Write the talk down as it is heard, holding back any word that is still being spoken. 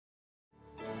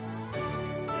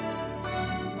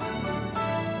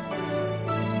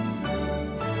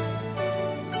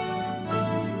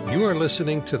You are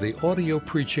listening to the audio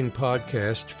preaching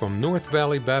podcast from North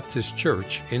Valley Baptist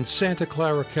Church in Santa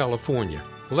Clara, California,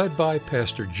 led by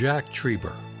Pastor Jack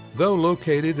Trieber. Though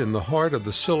located in the heart of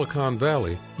the Silicon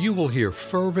Valley, you will hear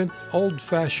fervent,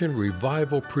 old-fashioned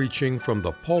revival preaching from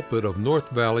the pulpit of North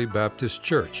Valley Baptist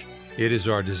Church. It is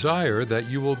our desire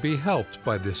that you will be helped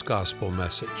by this gospel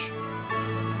message.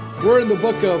 We're in the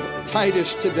book of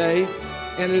Titus today,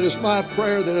 and it is my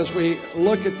prayer that as we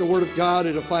look at the Word of God,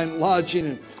 it'll find lodging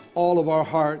in all of our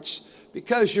hearts.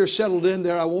 Because you're settled in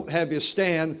there, I won't have you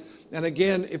stand. And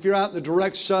again, if you're out in the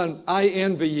direct sun, I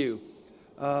envy you.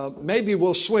 Maybe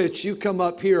we'll switch. You come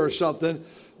up here or something,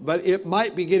 but it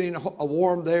might be getting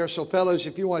warm there. So fellas,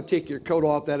 if you want to take your coat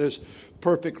off, that is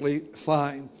perfectly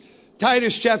fine.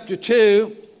 Titus chapter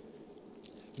 2,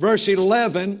 verse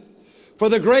 11. For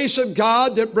the grace of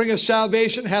God that bringeth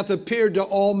salvation hath appeared to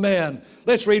all men.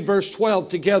 Let's read verse 12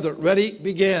 together. Ready?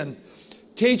 Begin.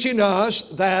 Teaching us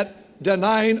that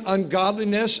denying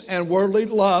ungodliness and worldly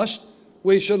lust,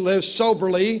 we should live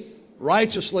soberly,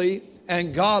 righteously,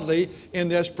 and godly in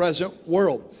this present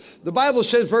world. The Bible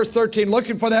says, verse 13,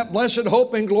 looking for that blessed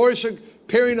hope and glorious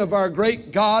appearing of our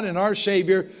great God and our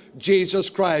Savior, Jesus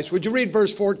Christ. Would you read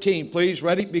verse 14, please?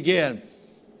 Ready? Begin.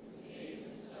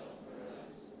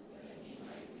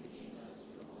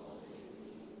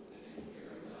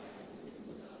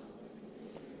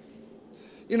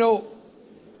 You know,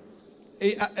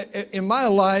 in my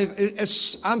life,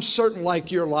 I'm certain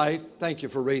like your life. Thank you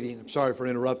for reading. I'm sorry for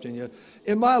interrupting you.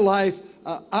 In my life,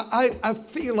 I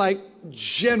feel like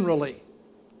generally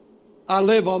I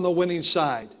live on the winning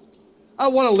side. I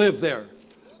want to live there.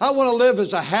 I want to live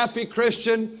as a happy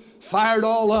Christian, fired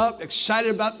all up,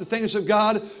 excited about the things of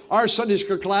God. Our Sunday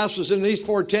school class was in East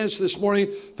 410 this morning.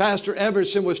 Pastor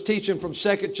Everson was teaching from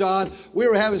 2 John. We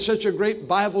were having such a great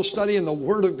Bible study in the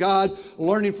Word of God,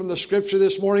 learning from the Scripture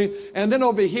this morning. And then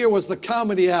over here was the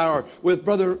comedy hour with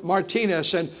Brother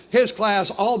Martinez. And his class,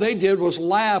 all they did was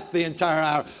laugh the entire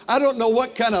hour. I don't know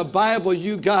what kind of Bible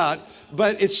you got,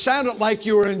 but it sounded like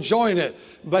you were enjoying it.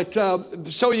 But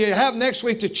so you have next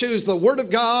week to choose the Word of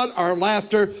God or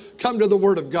laughter. Come to the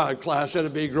Word of God class.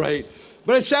 That'd be great.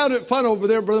 But it sounded fun over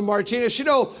there, Brother Martinez. You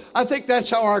know, I think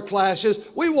that's how our class is.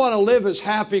 We want to live as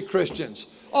happy Christians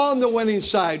on the winning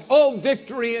side. Oh,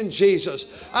 victory in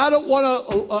Jesus. I don't want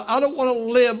to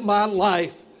live my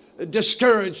life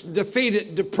discouraged,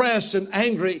 defeated, depressed, and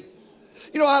angry.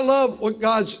 You know, I love what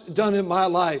God's done in my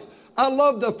life. I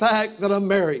love the fact that I'm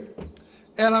married.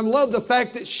 And I love the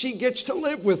fact that she gets to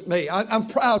live with me. I'm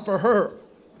proud for her.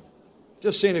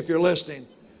 Just seeing if you're listening.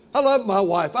 I love my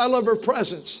wife. I love her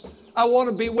presence. I want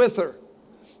to be with her.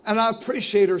 And I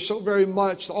appreciate her so very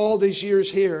much all these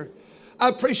years here. I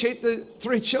appreciate the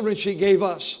 3 children she gave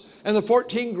us and the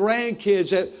 14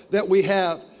 grandkids that we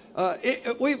have.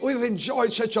 We've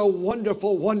enjoyed such a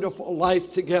wonderful, wonderful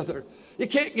life together. You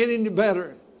can't get any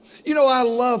better. You know, I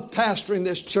love pastoring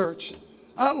this church.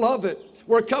 I love it.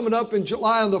 We're coming up in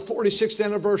July on the 46th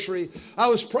anniversary. I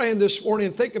was praying this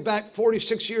morning, thinking back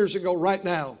 46 years ago right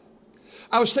now.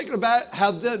 I was thinking about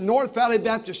how the North Valley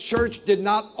Baptist Church did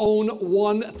not own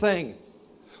one thing.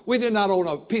 We did not own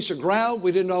a piece of ground.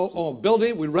 We didn't own a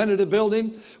building. We rented a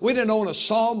building. We didn't own a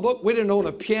psalm book. We didn't own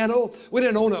a piano. We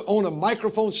didn't own a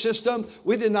microphone system.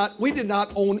 We did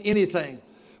not own anything.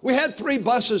 We had 3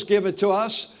 buses given to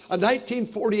us, a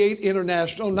 1948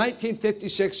 International,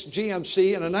 1956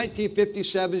 GMC, and a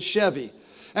 1957 Chevy.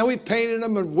 And we painted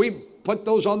them and we put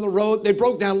those on the road. They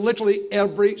broke down literally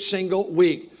every single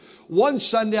week. One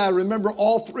Sunday, I remember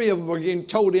all 3 of them were getting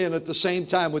towed in at the same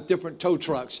time with different tow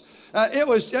trucks.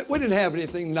 We didn't have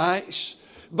anything nice,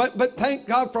 but thank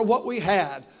God for what we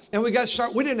had. And we got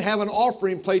started. We didn't have an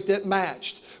offering plate that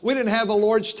matched. We didn't have a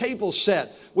Lord's table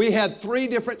set. We had 3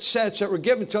 different sets that were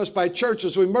given to us by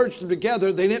churches. We merged them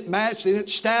together. They didn't match. They didn't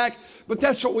stack, but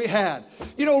that's what we had.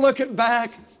 You know, looking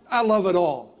back, I love it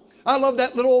all. I love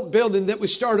that little old building that we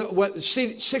started with,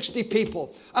 60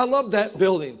 people. I love that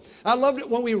building. I loved it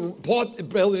when we bought the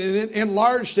building and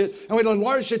enlarged it, and we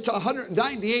enlarged it to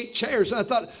 198 chairs. And I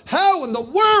thought, how in the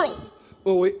world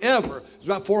will we ever? It was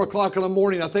about 4 o'clock in the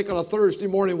morning. I think on a Thursday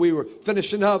morning we were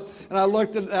finishing up, and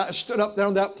I stood up there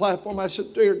on that platform. I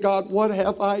said, dear God, what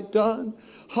have I done?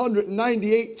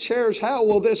 198 chairs. How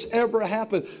will this ever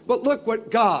happen? But look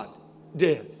what God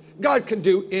did. God can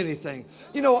do anything.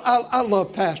 You know, I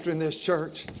love pastoring this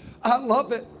church. I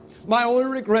love it. My only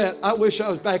regret, I wish I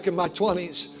was back in my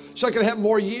 20s so I could have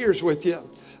more years with you.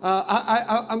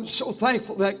 I'm so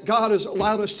thankful that God has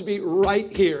allowed us to be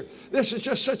right here. This is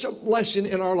just such a blessing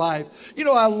in our life. You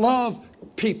know, I love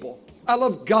people. I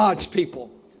love God's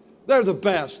people. They're the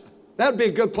best. That'd be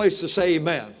a good place to say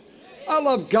amen. I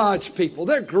love God's people.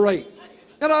 They're great.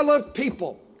 And I love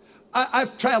people.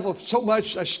 I've traveled so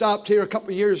much. I stopped here a couple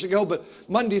of years ago, but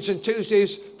Mondays and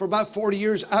Tuesdays for about 40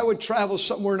 years, I would travel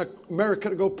somewhere in America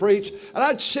to go preach. And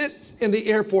I'd sit in the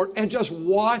airport and just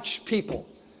watch people.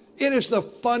 It is the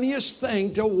funniest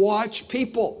thing to watch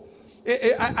people.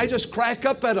 I just crack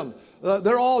up at them.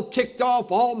 They're all ticked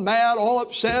off, all mad, all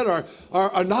upset,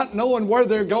 or not knowing where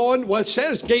they're going. Well, it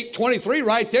says gate 23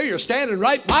 right there. You're standing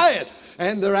right by it.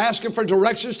 And they're asking for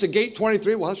directions to gate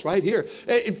 23. Well, it's right here.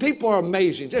 People are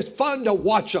amazing. Just fun to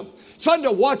watch them. It's fun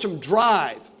to watch them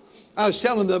drive. I was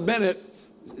telling the minute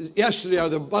yesterday, or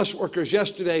the bus workers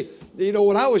yesterday, you know,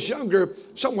 when I was younger,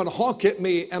 someone honked at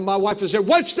me, and my wife would say,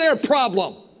 "What's their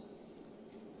problem?"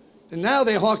 And now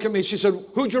they honk at me. She said,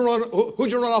 Who'd you run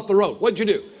off the road? What'd you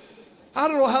do? I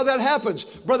don't know how that happens.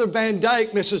 Brother Van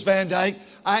Dyke, Mrs. Van Dyke,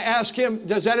 I asked him,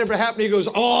 does that ever happen? He goes,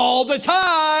 all the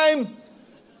time.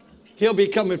 He'll be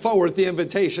coming forward at the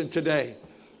invitation today.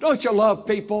 Don't you love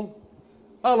people?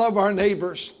 I love our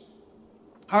neighbors.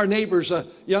 Our neighbors, a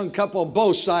young couple on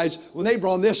both sides. When they were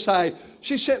on this side,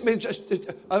 she sent me just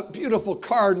a beautiful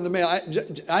card in the mail.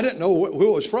 I didn't know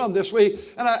who it was from this week.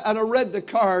 And I read the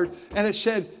card, and it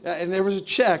said, and there was a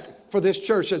check for this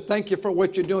church. It said, thank you for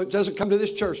what you're doing. It doesn't come to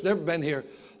this church, never been here.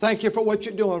 Thank you for what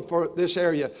you're doing for this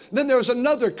area. And then there was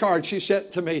another card she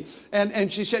sent to me.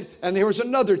 And she said, and there was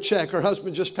another check. Her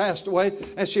husband just passed away,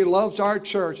 and she loves our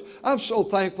church. I'm so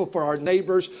thankful for our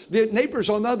neighbors. The neighbors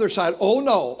on the other side, oh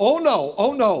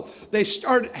no. They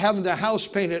started having their house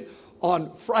painted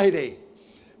on Friday.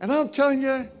 And I'm telling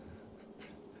you,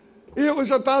 it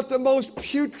was about the most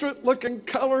putrid looking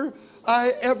color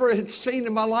I ever had seen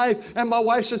in my life. And my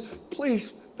wife says,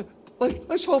 please,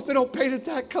 let's hope they don't paint it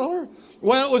that color.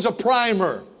 Well, it was a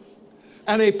primer.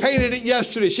 And they painted it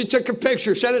yesterday. She took a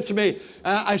picture, sent it to me.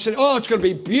 I said, oh, it's going to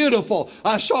be beautiful.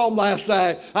 I saw them last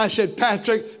night. I said,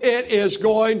 Patrick, it is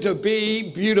going to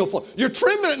be beautiful. You're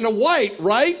trimming it in white,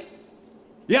 right?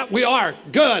 Yeah, we are.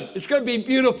 Good. It's going to be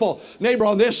beautiful. Neighbor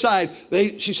on this side,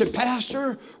 she said,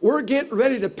 Pastor, we're getting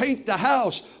ready to paint the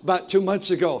house about 2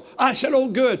 months ago. I said,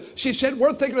 oh, good. She said,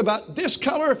 we're thinking about this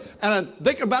color, and I'm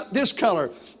thinking about this color.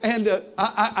 And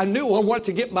I knew I wanted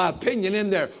to get my opinion in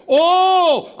there.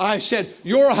 Oh, I said,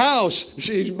 your house,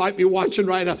 she might be watching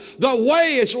right now, the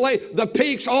way it's laid, the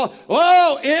peaks,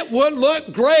 it would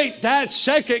look great, that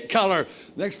second color.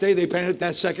 Next day they painted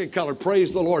that second color.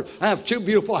 Praise the Lord. I have two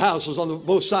beautiful houses on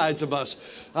both sides of us.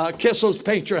 Kissel's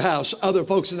paint your house. Other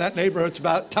folks in that neighborhood, it's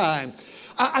about time.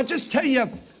 I just tell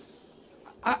you,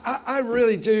 I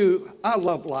really do. I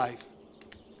love life.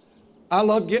 I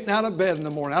love getting out of bed in the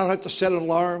morning. I don't have to set an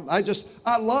alarm.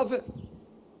 I love it.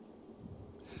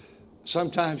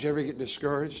 Sometimes you ever get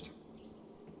discouraged?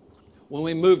 When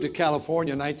we moved to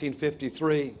California in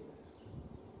 1953,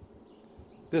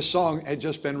 this song had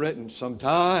just been written.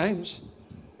 Sometimes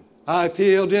I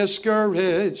feel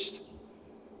discouraged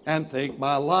and think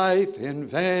my life in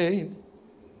vain.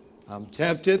 I'm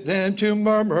tempted then to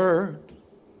murmur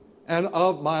and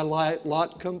of my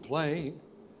lot complain.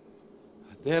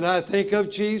 Then I think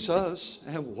of Jesus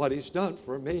and what he's done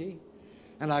for me.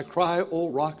 And I cry, O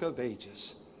Rock of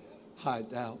Ages, hide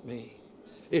thou me.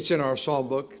 It's in our psalm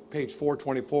book, page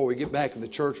 424. We get back in the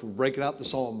church, we're breaking out the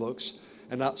psalm books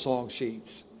and not song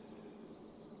sheets.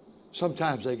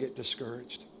 Sometimes I get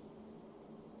discouraged.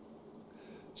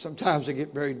 Sometimes I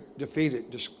get very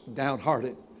defeated, just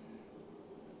downhearted.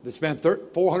 It's been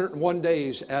 401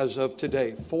 days as of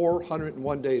today.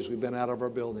 401 days we've been out of our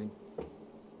building.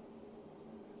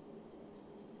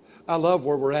 I love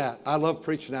where we're at. I love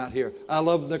preaching out here. I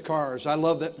love the cars. I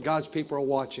love that God's people are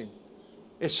watching.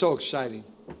 It's so exciting.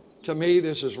 To me,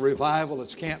 this is revival.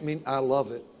 It's camp meeting. I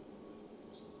love it.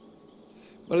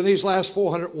 But in these last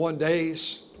 401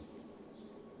 days,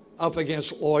 up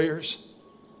against lawyers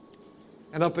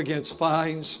and up against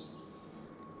fines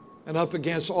and up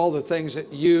against all the things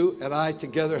that you and I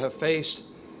together have faced,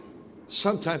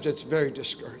 sometimes it's very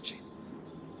discouraging.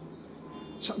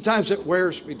 Sometimes it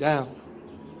wears me down.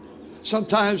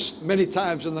 Sometimes, many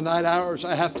times in the night hours,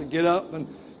 I have to get up and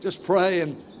just pray,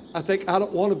 and I think I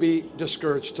don't want to be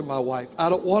discouraged to my wife. I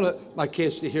don't want my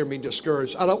kids to hear me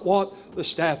discouraged. I don't want the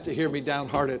staff to hear me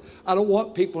downhearted. I don't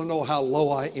want people to know how low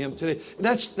I am today. And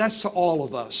that's to all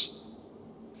of us.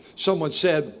 Someone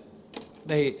said,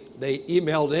 they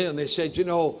emailed in, they said, you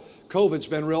know, COVID's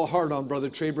been real hard on Brother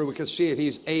Trieber. We can see it.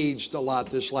 He's aged a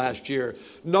lot this last year.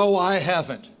 No, I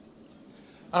haven't.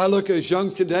 I look as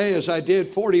young today as I did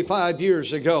 45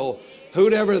 years ago.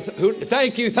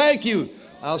 Thank you.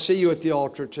 I'll see you at the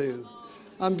altar too.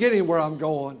 I'm getting where I'm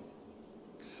going.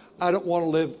 I don't want to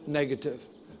live negative.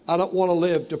 I don't want to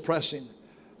live depressing.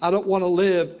 I don't want to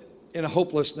live in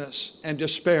hopelessness and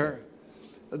despair.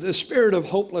 The spirit of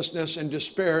hopelessness and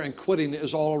despair and quitting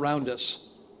is all around us.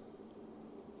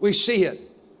 We see it.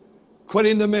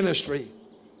 Quitting the ministry,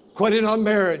 quitting on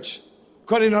marriage,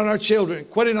 quitting on our children,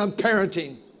 quitting on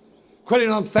parenting, quitting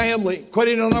on family,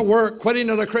 quitting on our work, quitting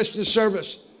on our Christian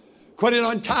service, quitting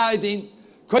on tithing,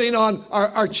 quitting on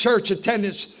our church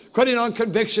attendance, quitting on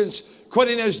convictions,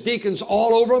 quitting as deacons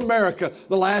all over America.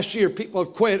 The last year, people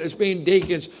have quit as being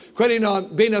deacons, quitting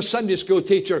on being a Sunday school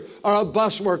teacher or a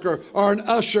bus worker or an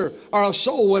usher or a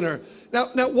soul winner. Now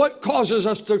what causes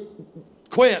us to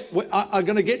quit? I'm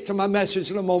going to get to my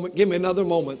message in a moment. Give me another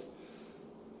moment.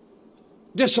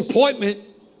 Disappointment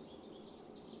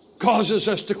causes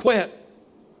us to quit.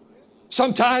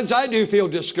 Sometimes I do feel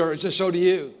discouraged, and so do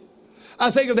you.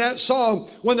 I think of that song,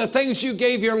 when the things you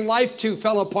gave your life to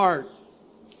fell apart.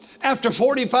 After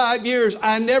 45 years,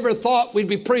 I never thought we'd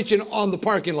be preaching on the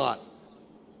parking lot.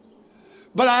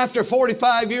 But after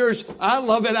 45 years, I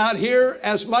love it out here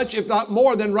as much, if not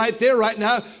more, than right there, right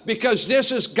now, because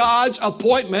this is God's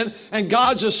appointment and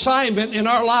God's assignment in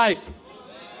our life.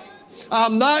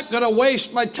 I'm not going to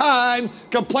waste my time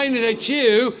complaining at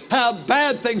you how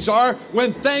bad things are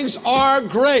when things are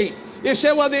great. You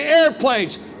say, well, the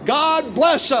airplanes, God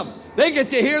bless them. They get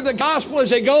to hear the gospel as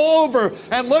they go over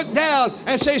and look down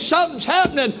and say, something's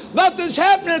happening. Nothing's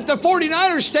happening at the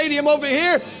 49ers stadium over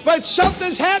here, but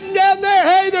something's happening down there.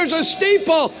 Hey, there's a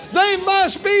steeple. They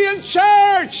must be in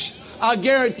church. I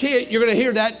guarantee it, you're going to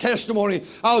hear that testimony.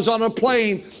 I was on a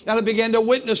plane and I began to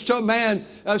witness to a man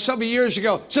some years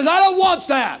ago. Says, I don't want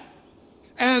that.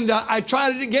 And I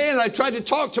tried it again. I tried to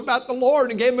talk to him about the Lord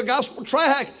and gave him a gospel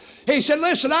tract. He said,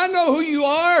 listen, I know who you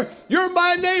are. You're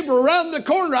my neighbor around the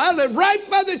corner. I live right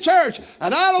by the church,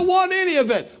 and I don't want any of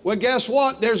it. Well, guess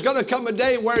what? There's going to come a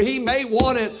day where he may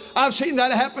want it. I've seen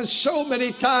that happen so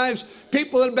many times.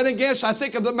 People that have been against. I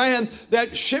think of the man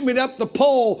that shimmied up the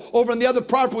pole over on the other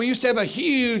property. We used to have a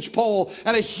huge pole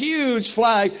and a huge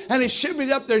flag, and he shimmied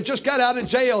up there, just got out of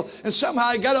jail, and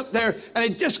somehow he got up there and he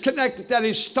disconnected that.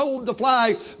 He stole the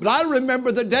flag. But I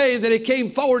remember the day that he came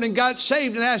forward and got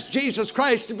saved and asked Jesus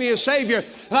Christ to be his Savior.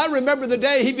 And I remember the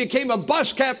day he became a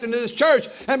bus captain to this church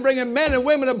and bringing men and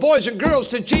women and boys and girls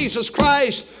to Jesus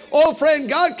Christ. Oh, friend,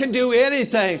 God can do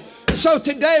anything. So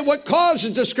today, what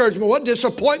causes discouragement? What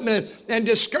disappointment and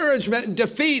discouragement and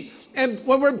defeat? And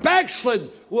when we're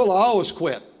backslid, we'll always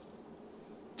quit.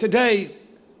 Today,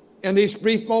 in these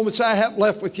brief moments I have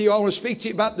left with you, I want to speak to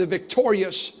you about the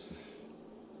victorious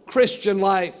Christian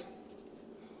life.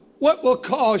 What will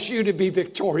cause you to be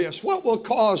victorious? What will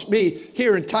cause me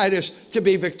here in Titus to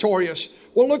be victorious?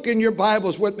 Well, look in your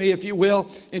Bibles with me, if you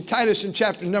will, in Titus in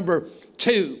chapter number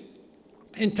 2.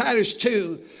 In Titus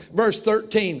 2, verse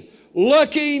 13.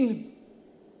 Looking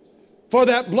for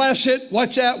that blessed,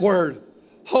 what's that word?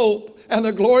 Hope and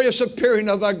the glorious appearing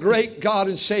of our great God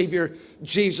and Savior,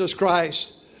 Jesus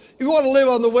Christ. You want to live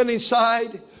on the winning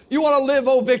side? You want to live,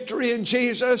 oh, victory in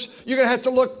Jesus? You're going to have to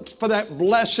look for that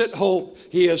blessed hope.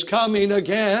 He is coming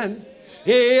again.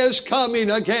 He is coming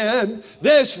again.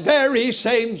 This very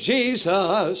same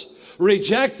Jesus,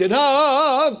 rejected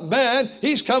of man,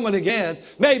 he's coming again.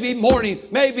 Maybe morning,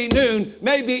 maybe noon,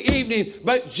 maybe evening,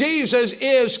 but Jesus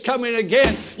is coming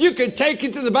again. You can take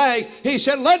it to the bank. He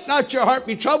said, let not your heart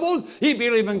be troubled. Ye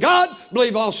believe in God,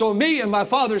 believe also in me. In my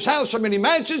Father's house are many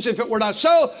mansions. If it were not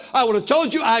so, I would have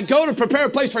told you I go to prepare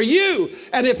a place for you.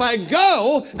 And if I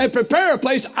go and prepare a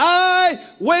place, I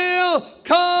will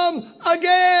come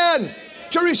again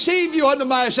to receive you unto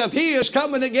myself. He is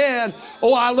coming again.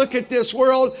 Oh, I look at this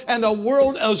world, and the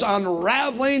world is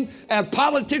unraveling, and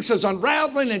politics is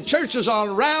unraveling, and church is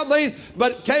unraveling.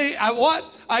 But tell you what,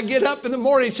 I get up in the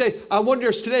morning and say, I wonder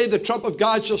if today the trump of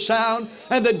God shall sound,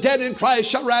 and the dead in Christ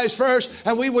shall rise first,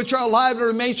 and we which are alive and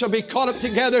remain shall be caught up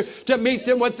together to meet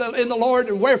them in the Lord.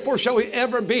 And wherefore shall we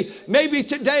ever be? Maybe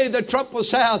today the trump will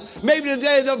sound. Maybe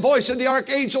today the voice of the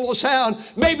archangel will sound.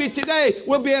 Maybe today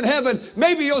we'll be in heaven.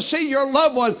 Maybe you'll see your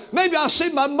loved one. Maybe I'll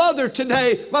see my mother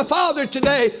today, my father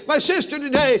today, my sister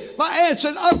today, my aunts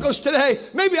and uncles today.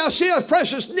 Maybe I'll see a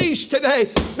precious niece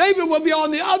today. Maybe we'll be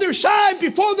on the other side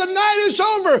before the night is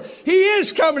over. He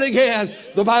is coming again.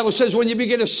 The Bible says when you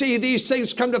begin to see these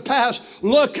things come to pass,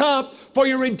 look up, for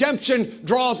your redemption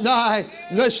draweth nigh.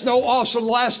 Let's know also in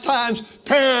the last times,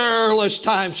 perilous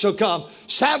times shall come.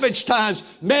 Savage times.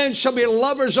 Men shall be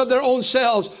lovers of their own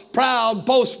selves, proud,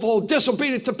 boastful,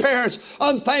 disobedient to parents,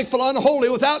 unthankful, unholy,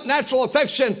 without natural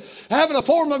affection, having a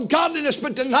form of godliness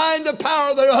but denying the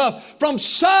power thereof. From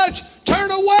such turn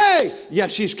away.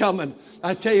 Yes, he's coming.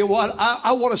 I tell you what,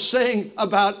 I want to sing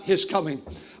about his coming.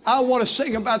 I want to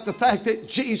sing about the fact that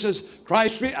Jesus,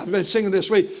 I've been singing this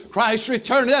week, Christ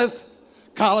returneth.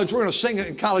 College, we're going to sing it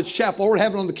in College Chapel. We're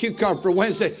having it on the cue card for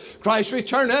Wednesday. Christ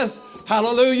returneth.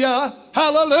 Hallelujah.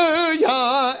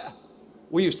 Hallelujah.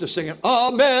 We used to sing it.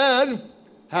 Amen.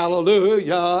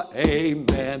 Hallelujah.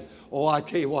 Amen. Oh, I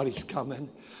tell you what, he's coming.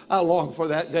 I long for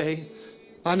that day.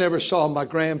 I never saw my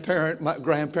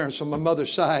grandparents on my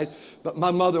mother's side, but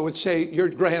my mother would say, your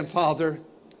grandfather,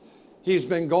 he's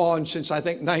been gone since I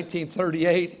think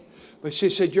 1938. But she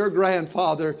said, your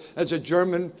grandfather, as a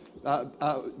German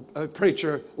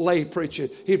preacher, lay preacher,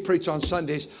 he'd preach on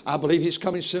Sundays. I believe he's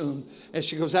coming soon. And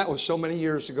she goes, that was so many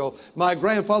years ago. My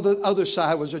grandfather, the other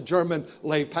side, was a German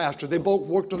lay pastor. They both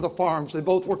worked on the farms. They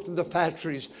both worked in the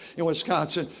factories in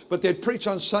Wisconsin. But they'd preach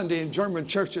on Sunday in German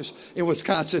churches in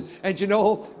Wisconsin. And you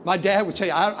know, my dad would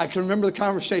say, I can remember the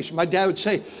conversation. My dad would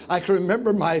say, I can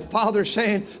remember my father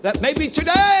saying that maybe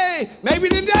today,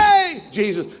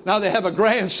 Jesus. Now they have a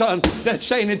grandson that's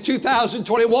saying in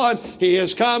 2021, he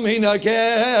is coming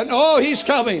again. Oh, he's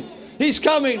coming. He's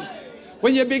coming.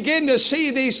 When you begin to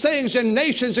see these things in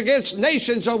nations against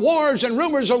nations and wars and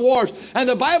rumors of wars, and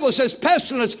the Bible says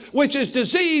pestilence, which is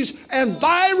disease, and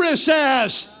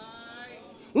viruses.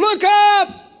 Look up,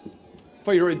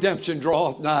 for your redemption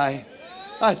draweth nigh.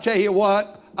 I tell you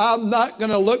what, I'm not going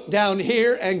to look down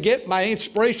here and get my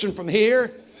inspiration from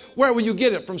here. Where will you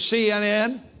get it? From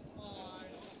CNN?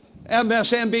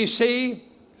 MSNBC?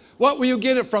 What will you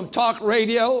get it from? Talk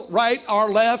radio, right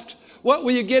or left? What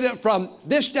will you get it from?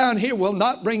 This down here will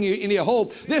not bring you any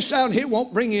hope. This down here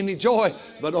won't bring you any joy.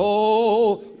 But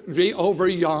oh, be over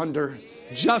yonder,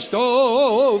 just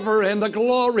over in the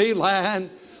glory land.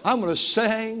 I'm going to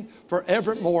sing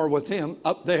forevermore with him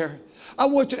up there. I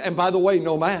want to, and by the way,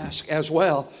 no mask as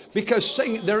well, because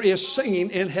there is singing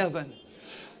in heaven.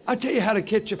 I tell you how to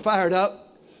get you fired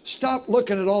up. Stop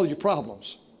looking at all your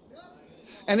problems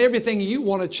and everything you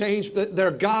want to change. They're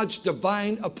God's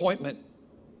divine appointment.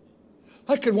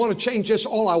 I could want to change this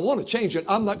all I want to change it.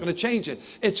 I'm not going to change it.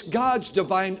 It's God's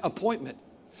divine appointment.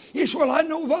 He said, well, I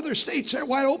know of other states that are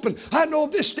wide open. I know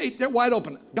of this state they're wide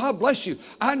open. God bless you.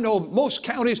 I know most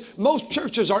counties, most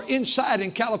churches are inside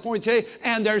in California today,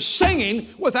 and they're singing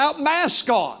without masks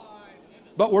on.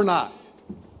 But we're not.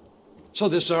 So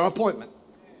this is our appointment.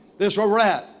 This is where we're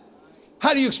at.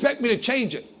 How do you expect me to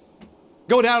change it?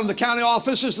 Go down to the county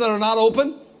offices that are not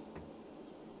open?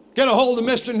 Get a hold of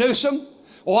Mr. Newsom?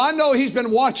 Well, I know he's been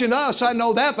watching us. I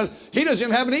know that, but he doesn't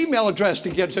even have an email address to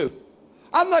get to.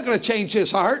 I'm not going to change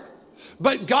his heart.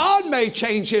 But God may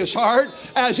change his heart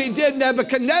as he did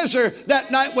Nebuchadnezzar that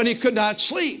night when he could not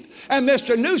sleep. And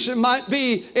Mr. Newsom might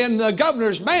be in the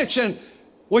governor's mansion,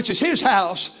 which is his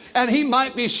house, and he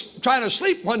might be trying to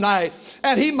sleep one night.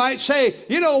 And he might say,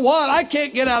 you know what, I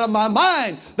can't get out of my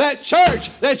mind that church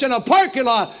that's in a parking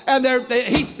lot. And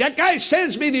that guy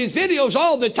sends me these videos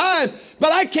all the time,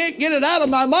 but I can't get it out of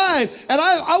my mind. And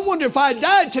I wonder if I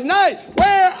died tonight,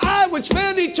 where I would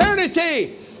spend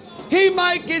eternity. He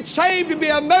might get saved to be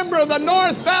a member of the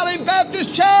North Valley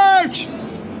Baptist Church.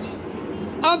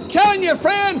 I'm telling you,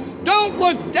 friend, don't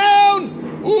look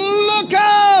down, look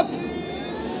up.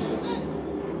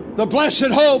 The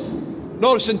blessed hope.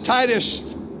 Notice in Titus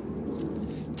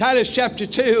chapter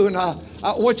 2, and I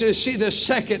want you to see this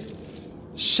second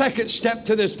step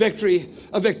to this victory,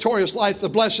 a victorious life, the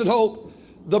blessed hope,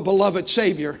 the beloved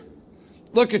Savior.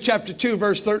 Look at chapter 2,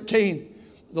 verse 13,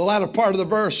 the latter part of the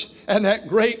verse. And that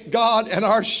great God and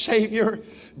our Savior,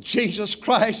 Jesus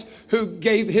Christ, who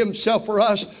gave himself for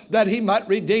us that he might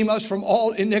redeem us from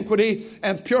all iniquity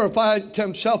and purify to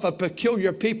himself a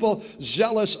peculiar people,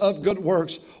 zealous of good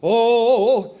works.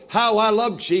 Oh, how I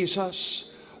love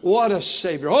Jesus. What a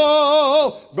Savior.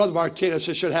 Oh, Brother Martinez,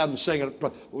 I should have him sing it.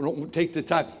 We don't take the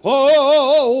time.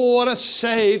 Oh, what a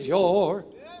Savior. Oh,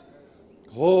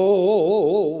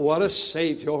 what a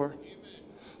Savior.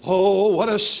 Oh, what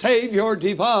a Savior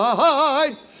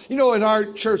divine. You know, in our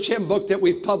church hymn book that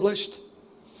we've published,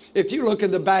 if you look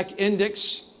in the back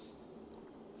index,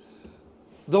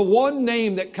 the one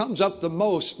name that comes up the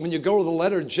most when you go to the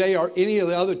letter J or any of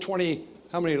the other 20,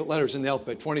 how many letters in the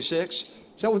alphabet? 26?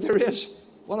 Is that what there is?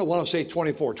 Well, I want to say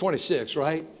 24, 26,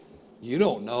 right? You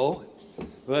don't know.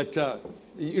 But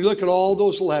you look at all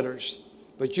those letters,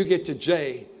 but you get to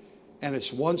J, and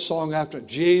it's one song after.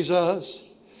 Jesus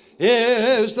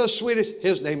is the sweetest.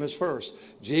 His name is first.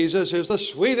 Jesus is the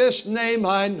sweetest name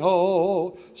I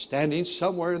know. Standing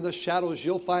somewhere in the shadows,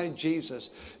 you'll find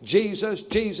Jesus. Jesus,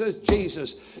 Jesus,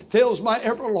 Jesus fills my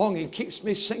ever longing, keeps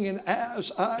me singing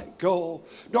as I go.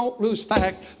 Don't lose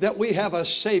fact that we have a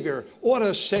Savior. What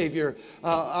a Savior.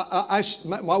 My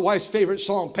wife's favorite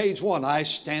song, page 1, I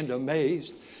stand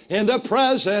amazed in the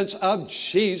presence of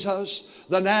Jesus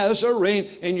the Nazarene.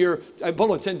 In your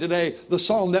bulletin today, the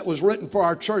song that was written for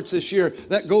our church this year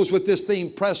that goes with this theme,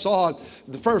 Press On.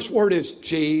 The first word is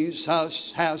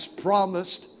Jesus has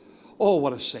promised. Oh,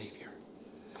 what a Savior.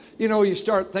 You know, you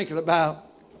start thinking about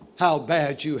how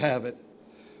bad you have it.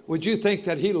 Would you think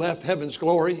that he left heaven's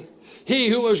glory? He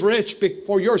who was rich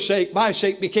for your sake, my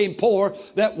sake, became poor,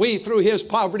 that we through his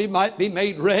poverty might be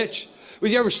made rich. Would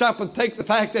you ever stop and think the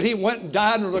fact that he went and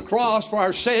died on the cross for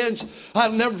our sins?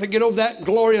 I'll never forget that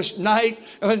glorious night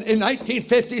in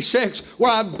 1956 where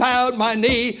I bowed my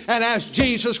knee and asked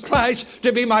Jesus Christ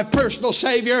to be my personal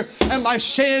Savior, and my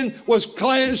sin was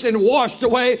cleansed and washed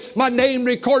away. My name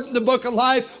recorded in the book of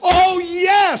life. Oh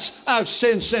yes, I've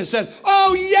sinned since then.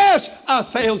 Oh yes, I've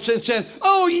failed since then.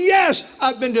 Oh yes,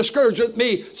 I've been discouraged with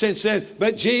me since then.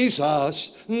 But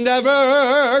Jesus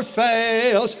never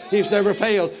fails. He's never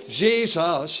failed. Jesus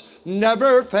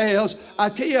never fails. I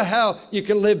tell you how you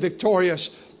can live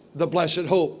victorious, the blessed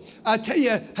hope. I tell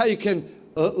you how you can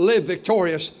live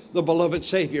victorious, the beloved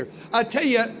Savior. I tell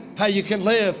you how you can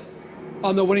live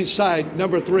on the winning side.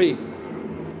 Number 3,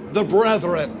 the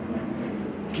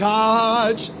brethren.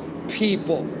 God's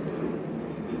people.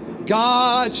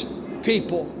 God's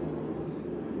people.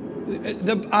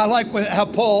 I like how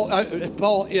Paul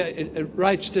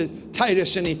writes to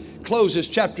Titus, and he closes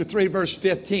chapter 3, verse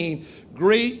 15.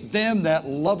 Greet them that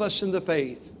love us in the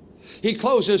faith. He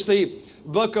closes the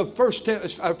book of 1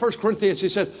 Corinthians. He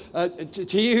said,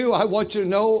 to you, I want you to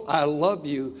know I love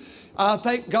you. I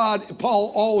thank God.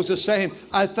 Paul always is saying,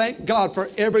 I thank God for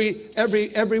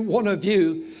every one of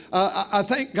you. I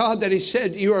thank God that he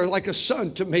said, you are like a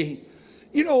son to me.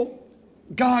 You know,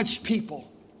 God's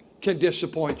people can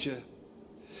disappoint you.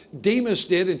 Demas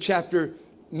did in chapter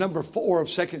number 4 of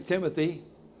 2 Timothy.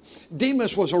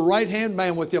 Demas was a right-hand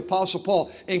man with the Apostle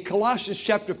Paul. In Colossians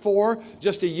chapter 4,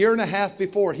 just a year and a half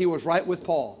before, he was right with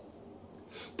Paul.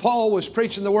 Paul was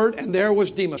preaching the word, and there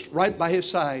was Demas right by his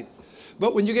side.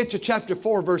 But when you get to chapter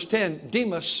 4, verse 10,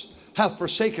 Demas hath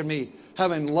forsaken me,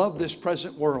 having loved this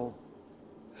present world.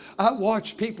 I've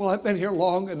watched people, I've been here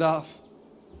long enough.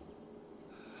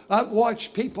 I've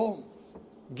watched people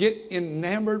get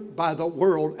enamored by the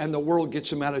world, and the world gets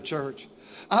them out of church.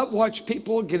 I've watched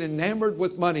people get enamored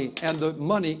with money, and the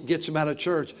money gets them out of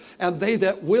church. And they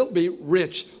that will be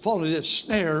rich fall into the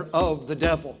snare of the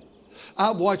devil.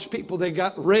 I've watched people, they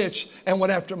got rich and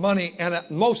went after money, and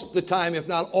most of the time, if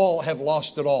not all, have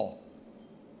lost it all.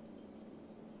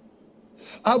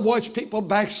 I've watched people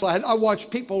backslide. I've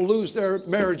watched people lose their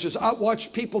marriages. I've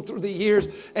watched people through the years,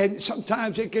 and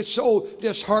sometimes it gets so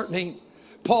disheartening.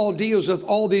 Paul deals with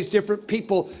all these different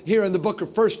people here in the book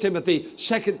of 1 Timothy,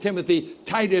 2 Timothy,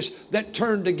 Titus, that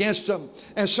turned against him.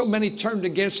 And so many turned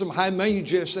against him,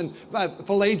 Hymenaeus and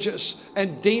Pelagius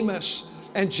and Demas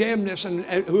and Jamnius, and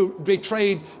who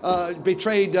betrayed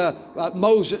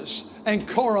Moses and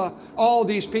Korah, all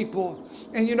these people.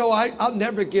 And you know, I'll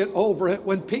never get over it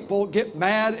when people get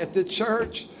mad at the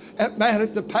church, mad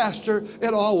at the pastor.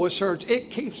 It always hurts.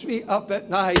 It keeps me up at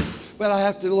night. But I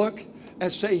have to look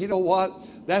and say, you know what?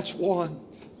 That's one.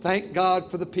 Thank God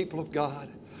for the people of God.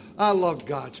 I love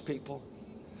God's people.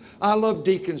 I love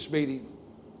deacons meeting.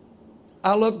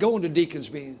 I love going to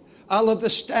deacons meeting. I love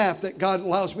the staff that God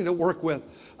allows me to work with.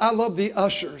 I love the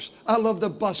ushers. I love the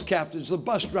bus captains, the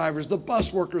bus drivers, the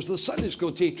bus workers, the Sunday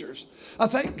school teachers. I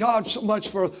thank God so much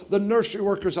for the nursery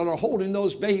workers that are holding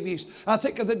those babies. I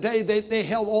think of the day they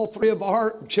held all 3 of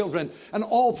our children, and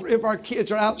all 3 of our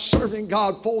kids are out serving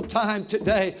God full time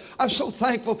today. I'm so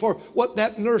thankful for what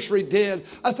that nursery did.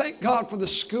 I thank God for the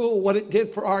school, what it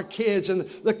did for our kids, and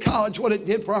the college, what it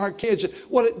did for our kids,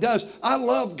 what it does. I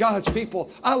love God's people.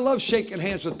 I love shaking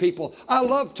hands with people. I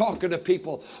love talking to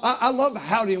people. I love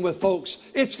howdying with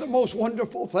folks. It's the most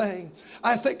wonderful thing.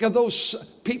 I think of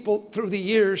those people through the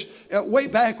years, way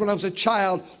back when I was a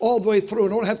child, all the way through,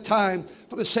 and I don't have time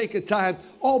for the sake of time,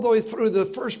 all the way through the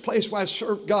first place where I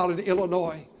served God in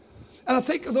Illinois. And I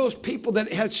think of those people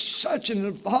that had such an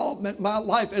involvement in my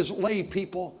life as lay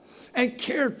people and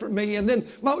cared for me. And then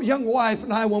my young wife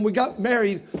and I, when we got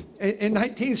married in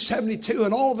 1972,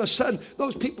 and all of a sudden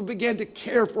those people began to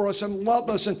care for us and love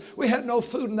us, and we had no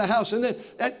food in the house. And then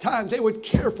at times they would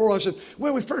care for us. And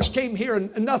when we first came here,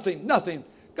 and nothing,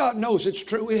 God knows it's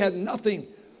true, we had nothing.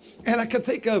 And I could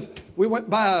think of, we went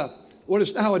by what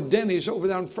is now a Denny's over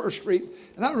there on First Street.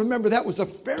 And I remember that was the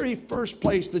very first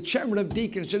place the chairman of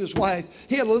deacons and his wife,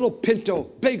 he had a little Pinto,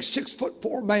 big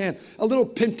 6'4" man, a little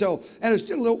Pinto, and his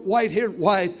little white-haired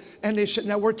wife. And they said,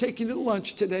 now we're taking you to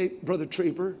lunch today, Brother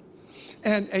Trieber,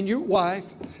 and your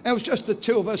wife. And it was just the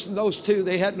 2 of us, and those 2,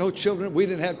 they had no children. We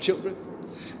didn't have children.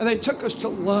 And they took us to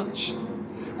lunch.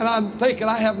 And I'm thinking,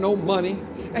 I have no money.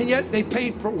 And yet they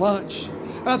paid for lunch.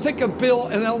 And I think of Bill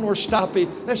and Eleanor Stoppy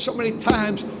that so many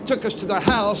times took us to their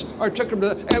house or took them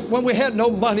to, when we had no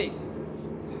money.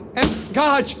 And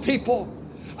God's people.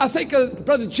 I think of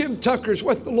Brother Jim Tucker's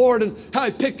with the Lord and how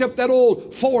he picked up that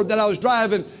old Ford that I was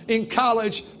driving in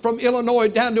college from Illinois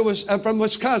down to from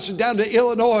Wisconsin down to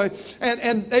Illinois,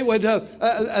 and they would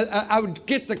I would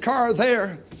get the car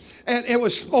there, and it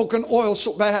was smoking oil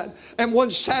so bad. And one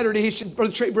Saturday he said,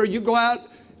 Brother Traber, you go out,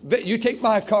 you take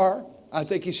my car. I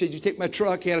think he said, you take my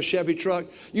truck. He had a Chevy truck.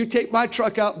 You take my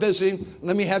truck out visiting.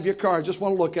 Let me have your car. I just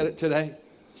want to look at it today.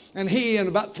 And he and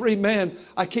about 3 men,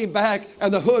 I came back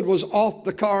and the hood was off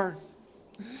the car.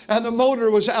 And the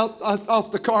motor was out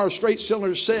off the car, straight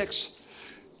cylinder 6.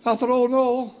 I thought, oh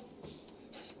no,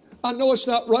 I know it's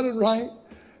not running right.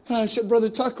 And I said, Brother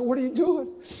Tucker, what are you doing?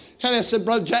 And I said,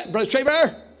 Brother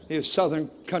Traber, he's a southern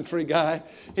country guy.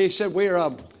 He said, we're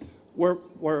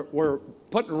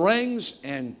putting rings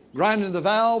and grinding the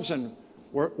valves, and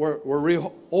we're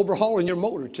overhauling your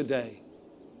motor today.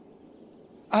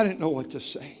 I didn't know what to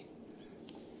say.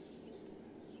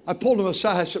 I pulled him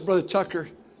aside. I said, Brother Tucker,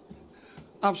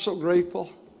 I'm so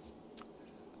grateful.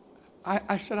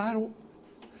 I said, I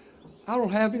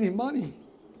don't have any money.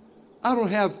 I don't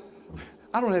have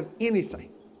anything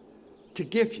to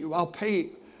give you. I'll pay,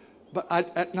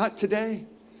 but not today.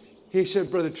 He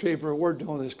said, Brother Traber, we're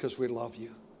doing this because we love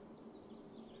you.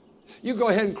 You go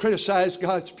ahead and criticize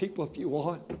God's people if you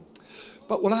want.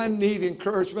 But when I need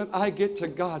encouragement, I get to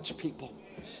God's people.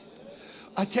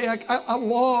 I tell you, I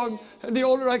long, and the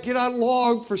older I get, I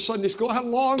long for Sunday school. I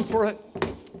long for it.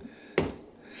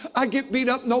 I get beat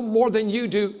up no more than you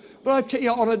do. But I tell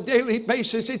you, on a daily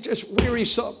basis, it's just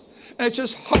wearisome. And it's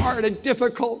just hard and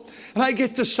difficult. And I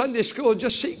get to Sunday school and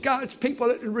just see God's people.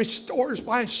 It restores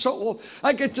my soul.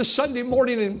 I get to Sunday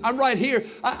morning and I'm right here.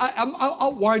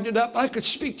 I'll wind it up. I could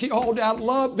speak to you all day. I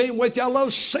love being with you. I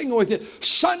love singing with you.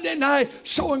 Sunday night,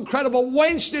 so incredible.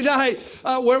 Wednesday night,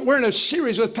 we're in a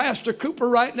series with Pastor Cooper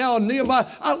right now on Nehemiah.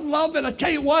 I love it. I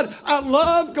tell you what, I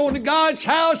love going to God's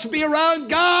house to be around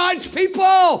God's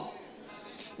people.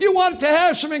 You want to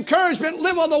have some encouragement,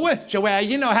 live on the way. So, well,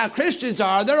 you know how Christians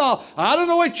are. They're all, I don't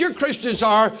know what your Christians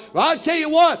are, but I'll tell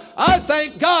you what, I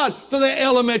thank God for the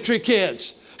elementary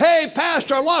kids. Hey,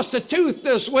 Pastor, I lost a tooth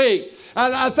this week.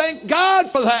 And I thank God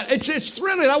for that. It's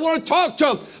thrilling. I want to talk to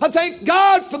them. I thank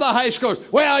God for the high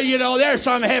schoolers. Well, you know, there's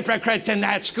some hypocrites in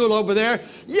that school over there.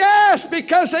 Yes,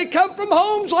 because they come from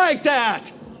homes like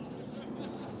that.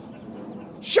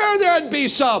 Sure, there'd be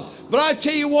some. But I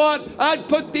tell you what, I'd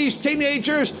put these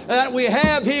teenagers that we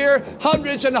have here,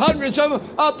 hundreds and hundreds of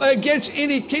them, up against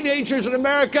any teenagers in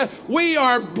America. We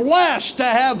are blessed to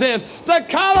have them. The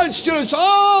college students,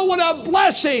 oh, what a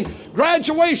blessing.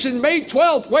 Graduation, May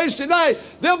 12th, Wednesday night.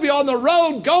 They'll be on the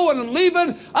road going and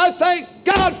leaving. I thank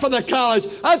God for the college.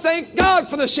 I thank God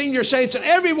for the senior saints and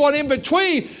everyone in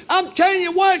between. I'm telling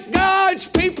you what, God's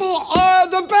people are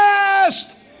the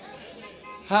best.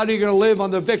 How are you going to live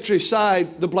on the victory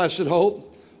side? The blessed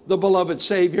hope, the beloved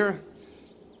Savior,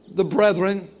 the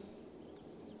brethren,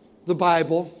 the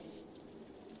Bible.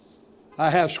 I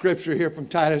have scripture here from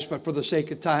Titus, but for the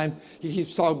sake of time, he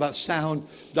keeps talking about sound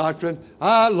doctrine.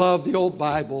 I love the old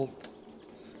Bible,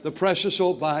 the precious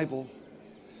old Bible.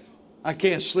 I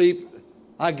can't sleep.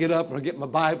 I get up and I get my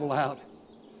Bible out.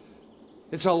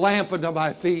 It's a lamp unto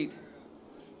my feet,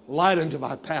 light unto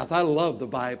my path. I love the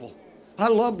Bible. I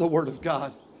love the Word of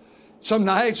God. Some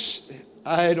nights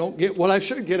I don't get what I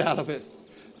should get out of it.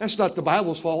 That's not the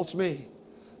Bible's fault, it's me.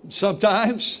 And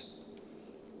sometimes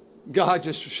God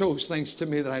just shows things to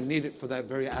me that I need it for that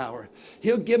very hour.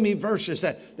 He'll give me verses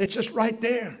that's just right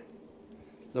there.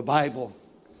 The Bible.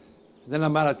 Then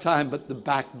I'm out of time, but the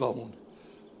backbone.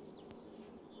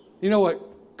 You know what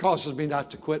causes me not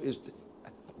to quit is,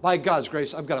 by God's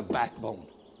grace, I've got a backbone.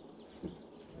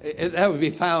 That would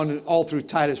be found all through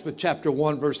Titus, but chapter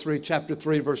 1, verse 3, chapter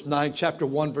 3, verse 9, chapter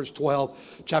 1, verse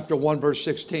 12, chapter 1, verse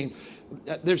 16.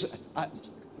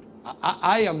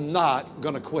 I am not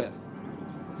going to quit.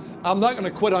 I'm not going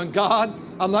to quit on God.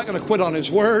 I'm not going to quit on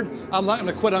His Word. I'm not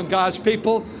going to quit on God's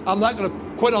people. I'm not going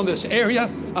to quit on this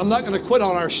area. I'm not going to quit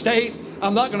on our state.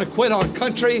 I'm not going to quit on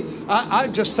country. I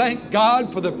just thank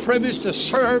God for the privilege to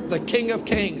serve the King of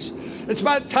Kings. It's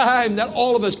about time that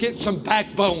all of us get some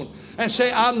backbone and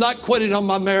say, I'm not quitting on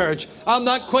my marriage. I'm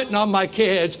not quitting on my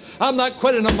kids. I'm not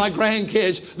quitting on my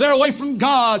grandkids. They're away from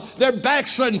God. They're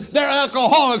backslidden. They're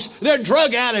alcoholics. They're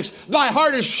drug addicts. My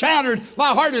heart is shattered. My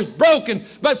heart is broken.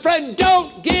 But friend,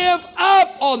 don't give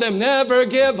up on them. Never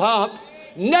give up.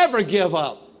 Never give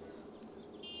up.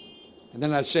 And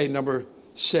then I say number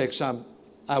 6,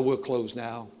 I will close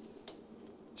now.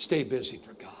 Stay busy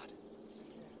for God.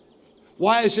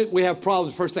 Why is it we have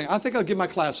problems? First thing, I think I'll give my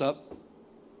class up.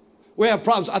 We have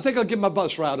problems. I think I'll give my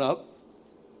bus route up.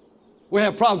 We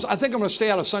have problems. I think I'm going to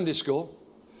stay out of Sunday school.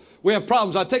 We have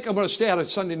problems. I think I'm going to stay out of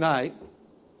Sunday night.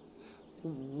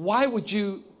 Why would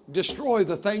you destroy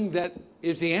the thing that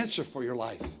is the answer for your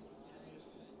life?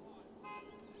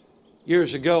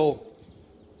 Years ago,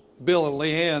 Bill and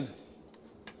Leanne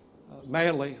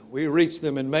Manley, we reached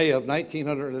them in May of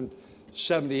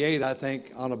 1978, I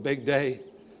think, on a big day.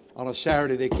 On a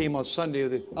Saturday, they came on Sunday.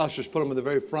 The ushers put them in the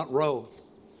very front row.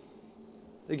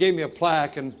 They gave me a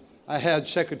plaque, and I had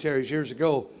secretaries years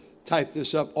ago type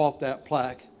this up off that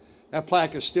plaque. That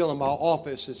plaque is still in my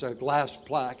office. It's a glass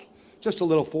plaque, just a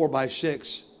little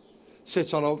 4x6.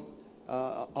 Sits on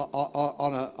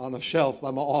a shelf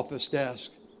by my office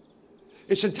desk.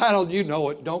 It's entitled, "You Know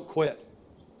It, Don't Quit."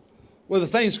 When the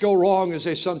things go wrong, as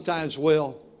they sometimes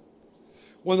will,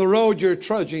 when the road you're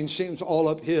trudging seems all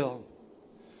uphill,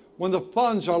 when the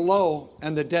funds are low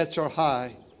and the debts are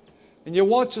high, and you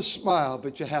want to smile,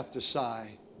 but you have to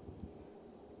sigh,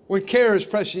 when care is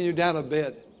pressing you down a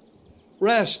bit,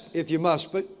 rest if you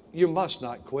must, but you must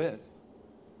not quit.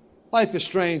 Life is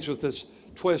strange with its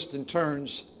twists and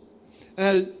turns. And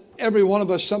as every one of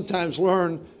us sometimes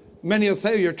learn, many a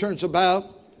failure turns about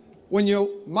when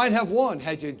you might have won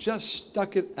had you just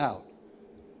stuck it out.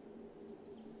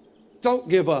 Don't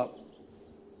give up,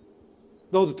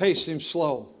 though the pace seems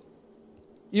slow.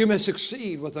 You may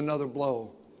succeed with another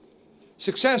blow.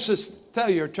 Success is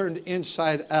failure turned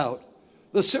inside out,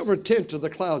 the silver tint of the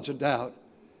clouds of doubt.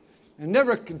 And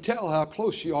never can tell how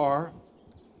close you are.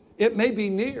 It may be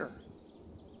near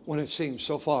when it seems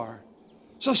so far.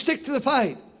 So stick to the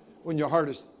fight when your heart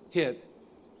is hit.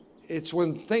 It's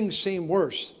when things seem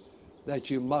worse that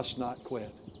you must not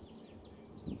quit.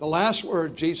 The last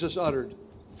word Jesus uttered,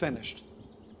 finished.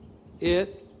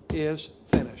 It is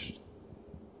finished.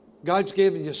 God's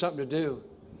given you something to do.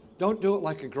 Don't do it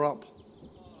like a grump.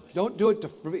 Don't do it to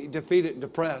defeat it and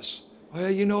depress. Well,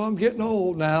 you know, I'm getting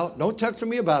old now. Don't talk to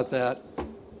me about that.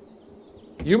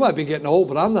 You might be getting old,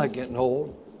 but I'm not getting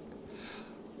old.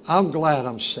 I'm glad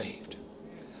I'm saved.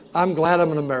 I'm glad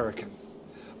I'm an American.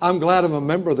 I'm glad I'm a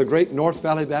member of the great North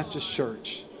Valley Baptist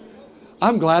Church.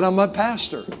 I'm glad I'm a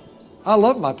pastor. I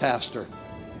love my pastor.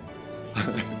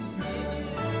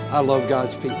 I love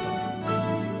God's people.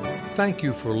 Thank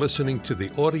you for listening to the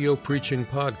audio preaching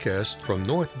podcast from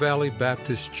North Valley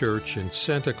Baptist Church in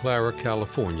Santa Clara,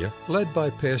 California, led by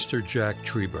Pastor Jack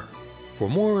Trieber. For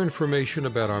more information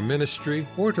about our ministry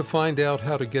or to find out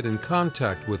how to get in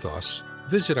contact with us,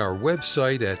 visit our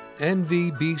website at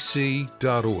nvbc.org.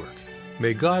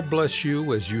 May God bless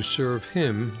you as you serve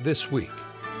Him this week.